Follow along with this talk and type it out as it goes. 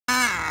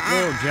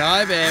Little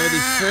Joe Bear with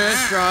his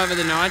first drive of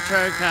the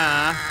nitro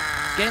car.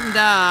 It's getting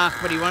dark,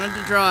 but he wanted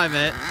to drive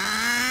it.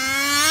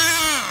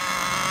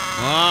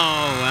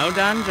 Oh, well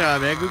done, Joe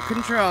Bear. Good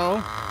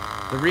control.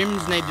 The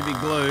rims need to be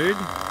glued.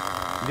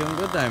 You're doing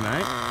good though,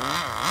 mate.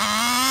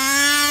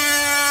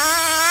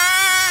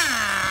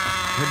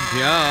 Good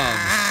job.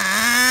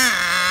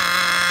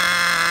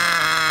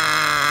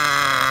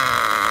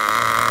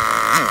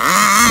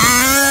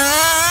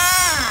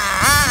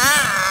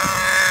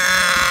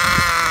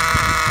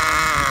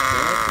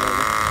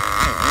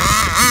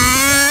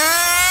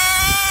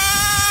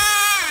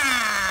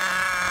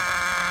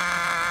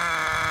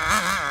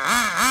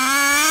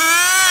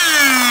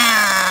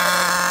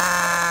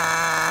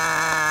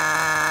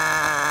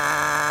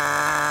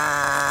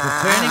 The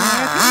turning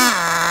working?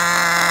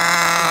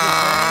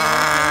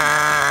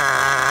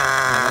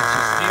 That's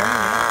your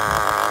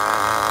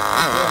steering,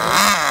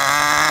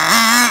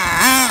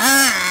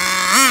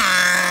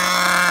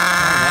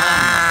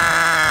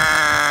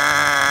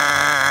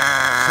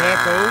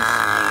 circles.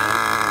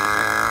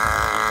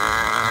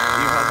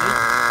 You hold it.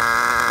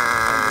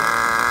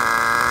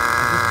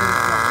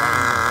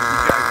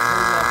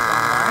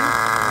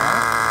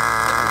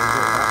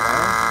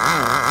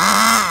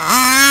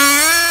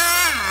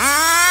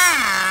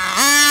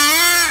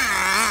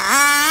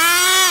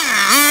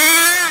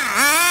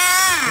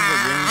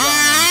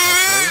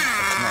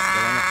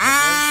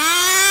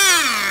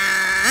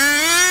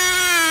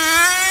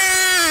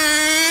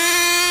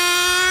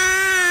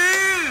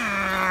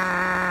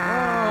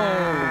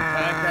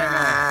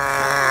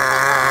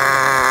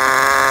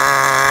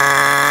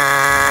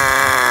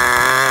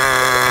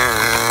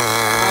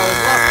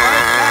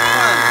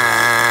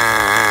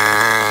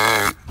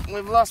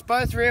 We've lost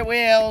both rear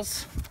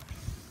wheels.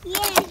 Yeah,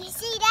 you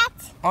see that?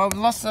 Oh, we've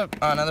lost the...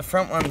 Oh, no, the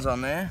front one's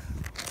on there.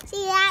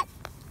 See that?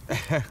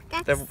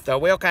 the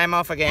wheel came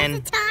off again.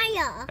 That's a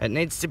tyre. It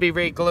needs to be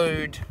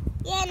re-glued.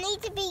 Yeah, it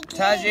needs to be glued.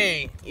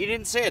 Taji, you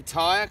didn't see a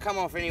tyre come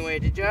off anywhere,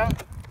 did you?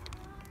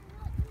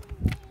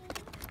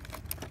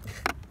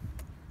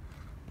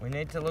 We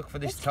need to look for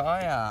this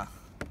tyre.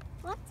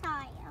 What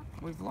tyre?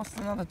 We've lost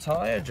another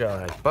tyre,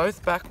 Joe.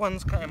 Both back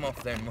ones came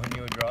off then when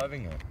you were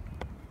driving it.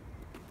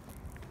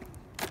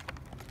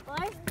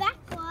 Both back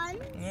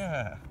ones?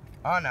 Yeah.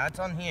 Oh no, it's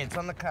on here. It's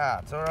on the car.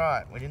 It's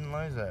alright. We didn't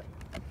lose it.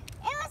 It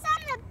was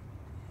on the...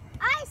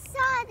 I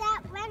saw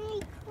that when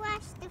we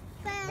crashed the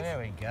first... There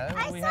we go.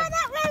 I saw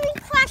that when we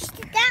crashed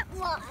that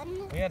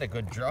one. We had a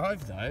good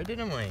drive though,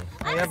 didn't we?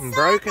 I We haven't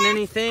saw broken that-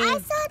 anything. I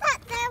saw that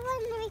there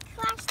when we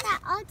crashed that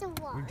other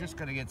one. We've just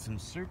got to get some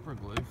super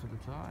glue for the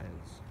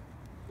tyres.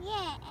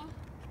 Yeah.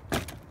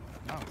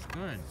 Oh, it's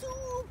good.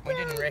 Super. We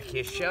didn't wreck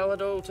your shell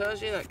at all,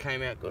 Taji. That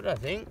came out good, I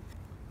think.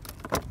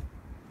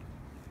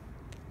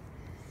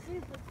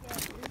 Super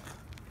good.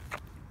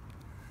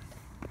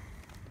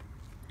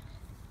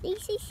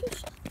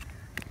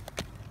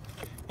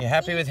 You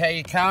happy with how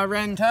your car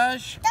ran,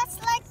 Taj? That's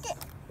like the...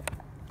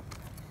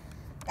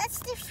 That's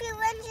the fuel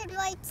engine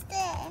right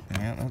there.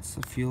 Yeah, that's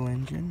the fuel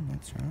engine.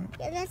 That's right.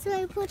 Yeah, that's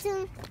why we put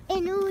them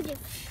in order.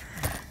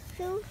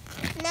 And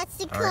that's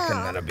the I reckon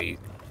car. that'll be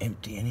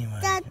empty anyway.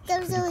 Those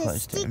Pretty are the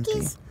close to empty.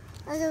 stickers.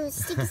 Those are the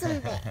stickers on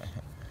there.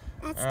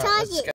 That's Alright, let's Target. go.